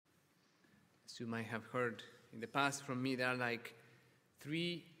you might have heard in the past from me, there are like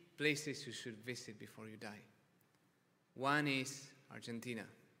 3 places you should visit before you die. One is Argentina,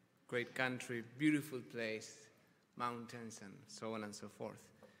 great country, beautiful place, mountains and so on and so forth.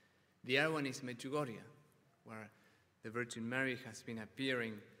 The other one is Medjugorje, where the Virgin Mary has been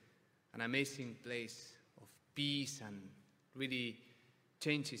appearing, an amazing place of peace and really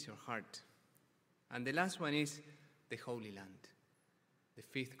changes your heart. And the last one is the Holy Land, the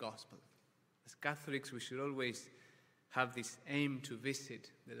 5th Gospel. As Catholics, we should always have this aim to visit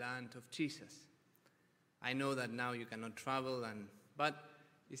the land of Jesus. I know that now you cannot travel, but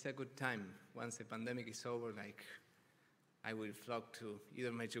it's a good time. Once the pandemic is over, I will flock to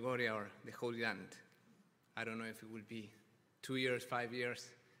either Medjugorje or the Holy Land. I don't know if it will be 2 years, 5 years,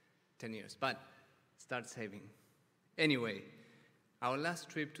 10 years, but start saving. Anyway, our last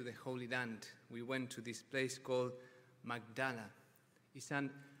trip to the Holy Land, we went to this place called Magdala. It's a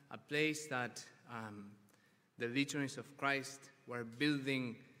place that the Legionaries of Christ were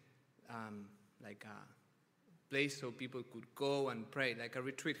building like a place so people could go and pray, like a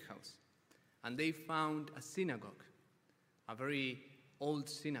retreat house. And they found a synagogue, a very old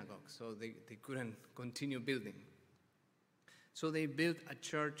synagogue, so they couldn't continue building. So they built a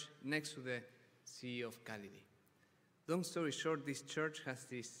church next to the Sea of Galilee. Long story short, this church has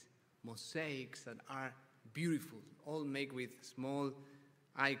these mosaics that are beautiful, all made with small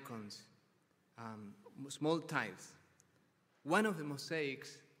icons, small tiles. One of the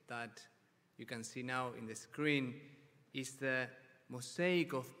mosaics that you can see now in the screen is the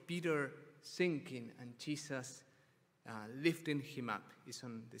mosaic of Peter sinking and Jesus lifting him up. It's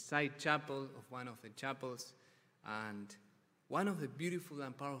on the side chapel of one of the chapels, and one of the beautiful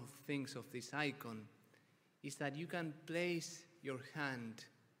and powerful things of this icon is that you can place your hand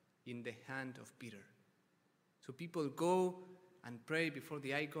in the hand of Peter. So people go and pray before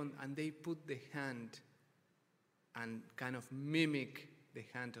the icon, and they put the hand and kind of mimic the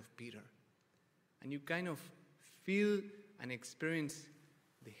hand of Peter. And you kind of feel and experience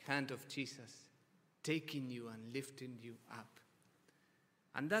the hand of Jesus taking you and lifting you up.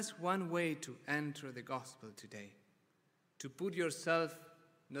 And that's one way to enter the gospel today, to put yourself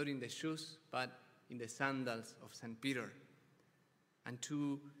not in the shoes, but in the sandals of St. Peter, and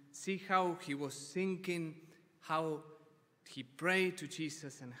to see how he was sinking, how he prayed to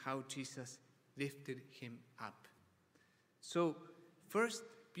Jesus, and how Jesus lifted him up. So first,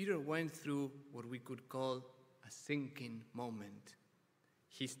 Peter went through what we could call a sinking moment.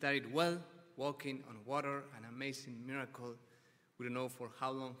 He started well, walking on water, an amazing miracle. We don't know for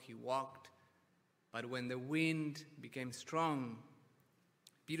how long he walked, but when the wind became strong,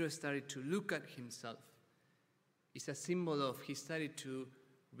 Peter started to look at himself. It's a symbol of he started to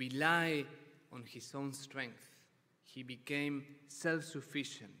rely on his own strength. He became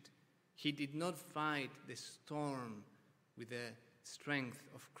self-sufficient. He did not fight the storm with the strength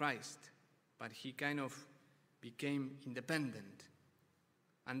of Christ, but he kind of became independent.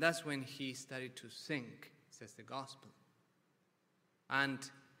 And that's when he started to sink, says the gospel. And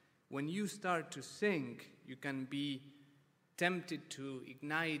when you start to sink, you can be tempted to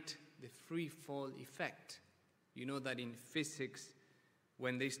ignite the free fall effect. You know that in physics,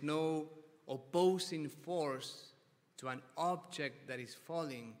 when there's no opposing force to an object that is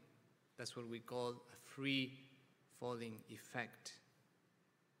falling, that's what we call a free falling effect.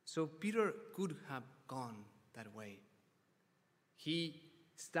 So Peter could have gone that way. He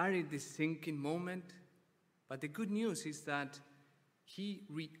started this sinking moment, but the good news is that he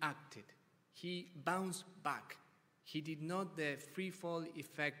reacted. He bounced back. He did not the free fall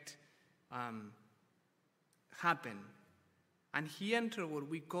effect happen. And he entered what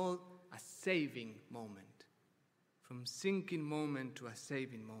we call a saving moment, from sinking moment to a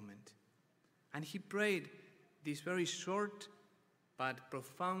saving moment. And he prayed this very short but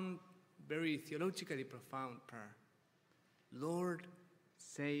profound, very theologically profound prayer. Lord,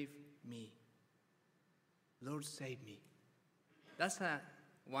 save me. Lord, save me. That's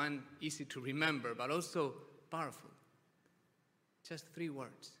one easy to remember, but also powerful. Just 3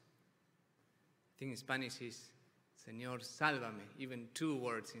 words. I think in Spanish is, Señor, sálvame, even 2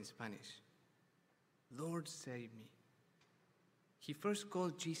 words in Spanish. Lord, save me. He first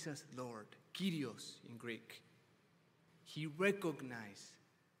called Jesus Lord, Kyrios in Greek. He recognized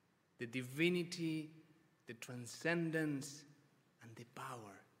the divinity, the transcendence, and the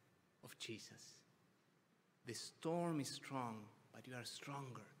power of Jesus. The storm is strong, but you are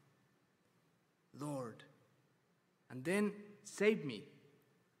stronger. Lord. And then, save me.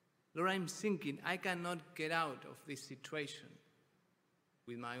 Lord, I'm sinking. I cannot get out of this situation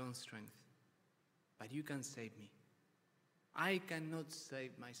with my own strength, but you can save me. I cannot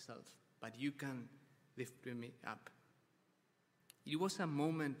save myself. but you can lift me up. It was a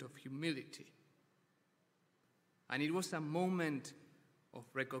moment of humility. And it was a moment of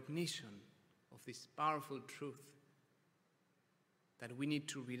recognition of this powerful truth that we need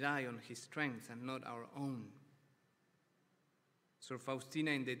to rely on his strength and not our own. So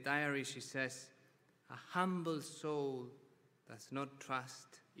Faustina in the diary, she says, "A humble soul does not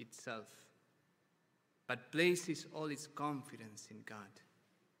trust itself, but places all its confidence in God."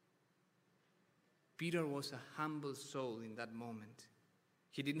 Peter was a humble soul in that moment.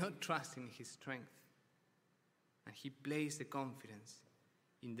 He did not trust in his strength, and he placed the confidence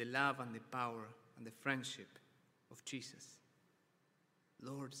in the love and the power and the friendship of Jesus.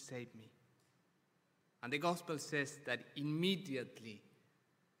 "Lord, save me." And the gospel says that immediately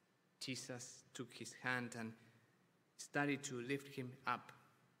Jesus took his hand and started to lift him up.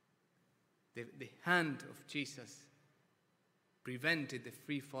 The hand of Jesus prevented the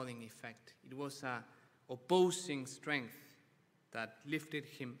free-falling effect. It was an opposing strength that lifted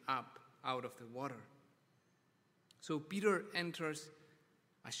him up out of the water. So Peter enters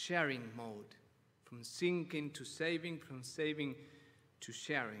a sharing mode, from sinking to saving, from saving to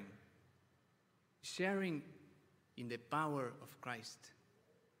sharing. Sharing in the power of Christ,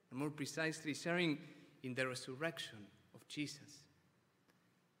 and more precisely, sharing in the resurrection of Jesus.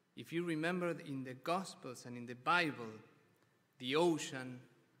 If you remember in the Gospels and in the Bible, the ocean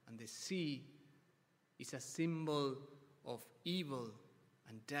and the sea is a symbol of evil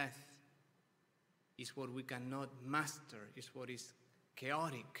and death. It's what we cannot master. It's what is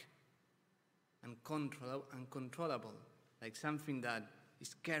chaotic and uncontrollable, like something that is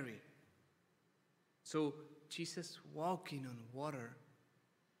scary. So Jesus walking on water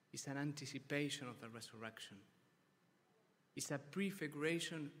is an anticipation of the resurrection. It's a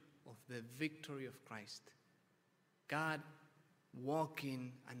prefiguration of the victory of Christ. God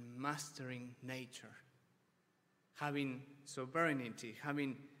walking and mastering nature, having sovereignty,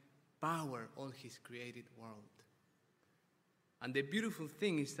 having power all his created world. And the beautiful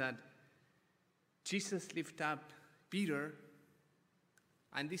thing is that Jesus lifted up Peter,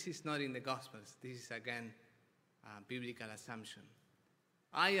 and this is not in the Gospels. This is again a biblical assumption.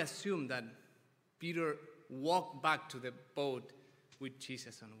 I assume that Peter walked back to the boat with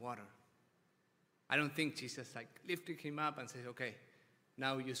Jesus on water. I don't think Jesus lifted him up and said, "Okay,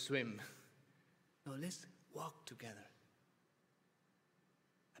 now you swim." No, let's walk together.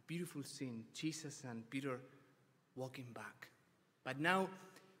 A beautiful scene, Jesus and Peter walking back. But now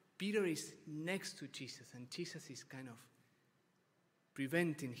Peter is next to Jesus, and Jesus is kind of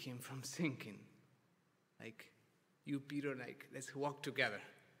preventing him from sinking. Like, "You, Peter, let's walk together."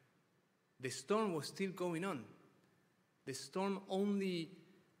 The storm was still going on. The storm, only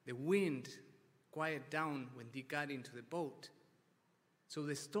the wind quieted down when they got into the boat. So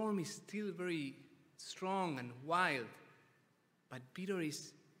the storm is still very strong and wild, but Peter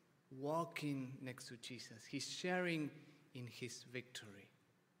is walking next to Jesus. He's sharing in his victory.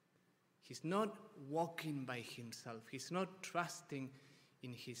 He's not walking by himself. He's not trusting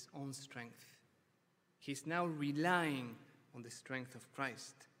in his own strength. He's now relying on the strength of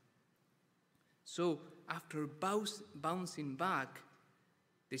Christ. So after bouncing back,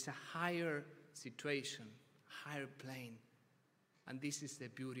 there's a higher situation, higher plane. And this is the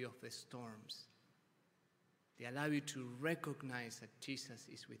beauty of the storms. They allow you to recognize that Jesus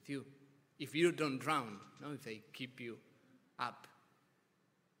is with you. If you don't drown, if they keep you up.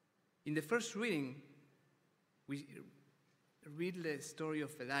 In the first reading, we read the story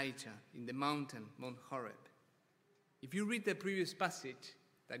of Elijah in the mountain, Mount Horeb. If you read the previous passage,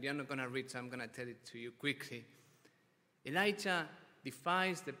 that you're not going to read, so I'm going to tell it to you quickly. Elijah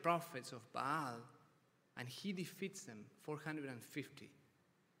defies the prophets of Baal, and he defeats them, 450.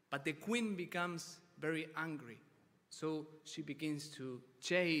 But the queen becomes very angry, so she begins to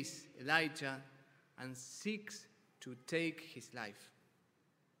chase Elijah and seeks to take his life.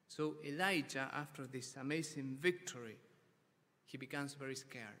 So Elijah, after this amazing victory, he becomes very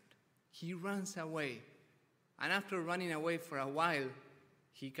scared. He runs away, and after running away for a while,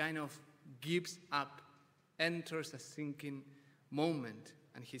 he kind of gives up, enters a sinking moment,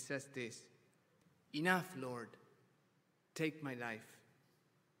 and he says this, "Enough, Lord, take my life."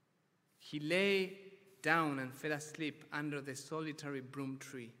 He lay down and fell asleep under the solitary broom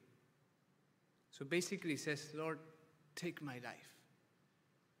tree. So basically he says, "Lord, take my life.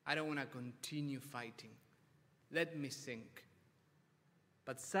 I don't want to continue fighting. Let me sink."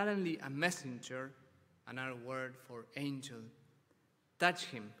 But suddenly a messenger, another word for angel, touched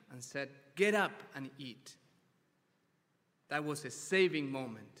him and said, "Get up and eat." That was a saving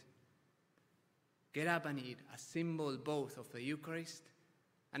moment. Get up and eat, a symbol both of the Eucharist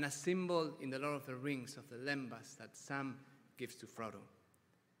and a symbol in the Lord of the Rings of the lembas that Sam gives to Frodo.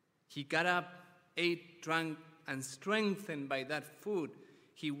 He got up, ate, drank, and strengthened by that food,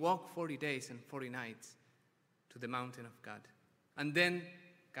 he walked 40 days and 40 nights to the mountain of God. And then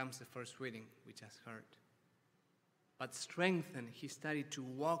comes the first reading, which has heard. But strengthened, he started to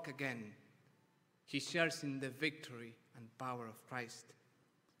walk again. He shares in the victory and power of Christ.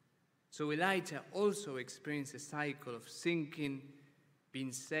 So Elijah also experienced a cycle of sinking,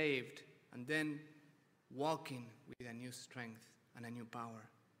 being saved, and then walking with a new strength and a new power.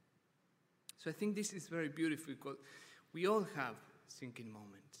 So I think this is very beautiful because we all have sinking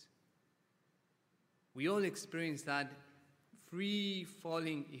moments. We all experience that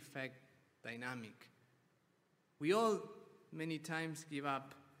free-falling effect dynamic. We all many times give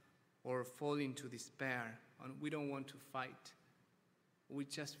up or fall into despair, and we don't want to fight. We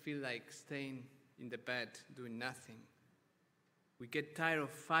just feel like staying in the bed doing nothing. We get tired of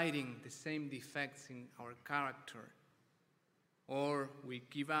fighting the same defects in our character, or we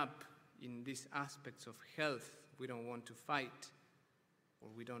give up in these aspects of health. We don't want to fight, or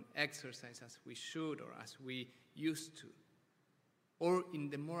we don't exercise as we should or as we used to. Or in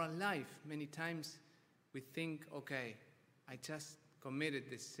the moral life, many times we think, okay, I just committed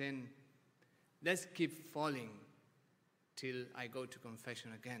this sin. Let's keep falling till I go to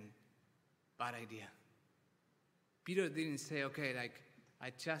confession again. Bad idea. Peter didn't say, okay, like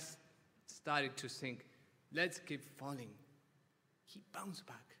I just started to think, let's keep falling. He bounced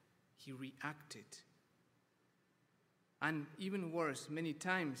back. He reacted. And even worse, many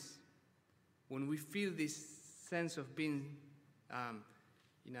times when we feel this sense of being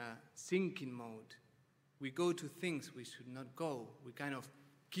in a sinking mode, we go to things we should not go. We kind of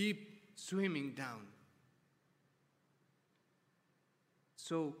keep swimming down.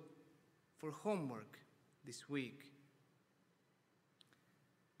 So, for homework this week,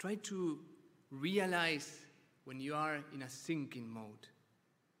 try to realize when you are in a sinking mode.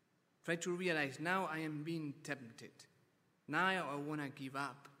 Try to realize, now I am being tempted. Now I want to give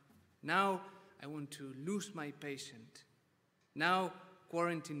up. Now I want to lose my patience. Now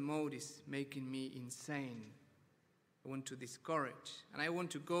quarantine mode is making me insane. I want to discourage. And I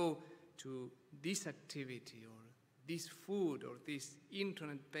want to go to this activity or this food or this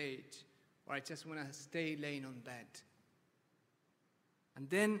internet page, or I just want to stay laying on bed. And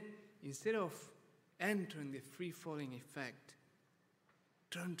then, instead of entering the free-falling effect,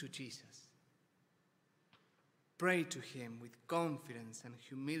 turn to Jesus. Pray to him with confidence and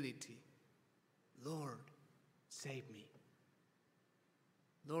humility. Lord, save me.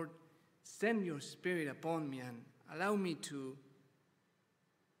 Lord, send your Spirit upon me and allow me to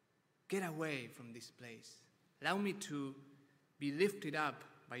get away from this place. Allow me to be lifted up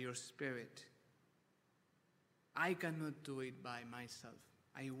by your Spirit. I cannot do it by myself.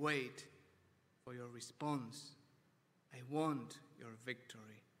 I wait for your response. I want your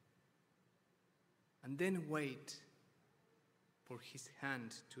victory. And then wait for his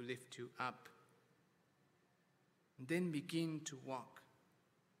hand to lift you up. And then begin to walk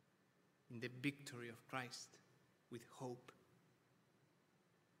in the victory of Christ with hope.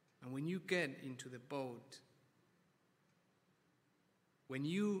 And when you get into the boat, when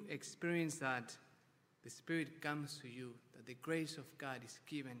you experience that the Spirit comes to you, that the grace of God is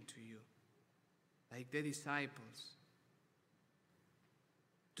given to you, like the disciples,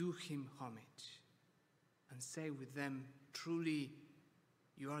 do him homage and say with them, truly,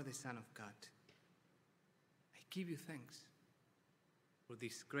 you are the Son of God. I give you thanks for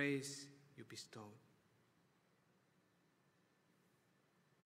this grace you bestowed.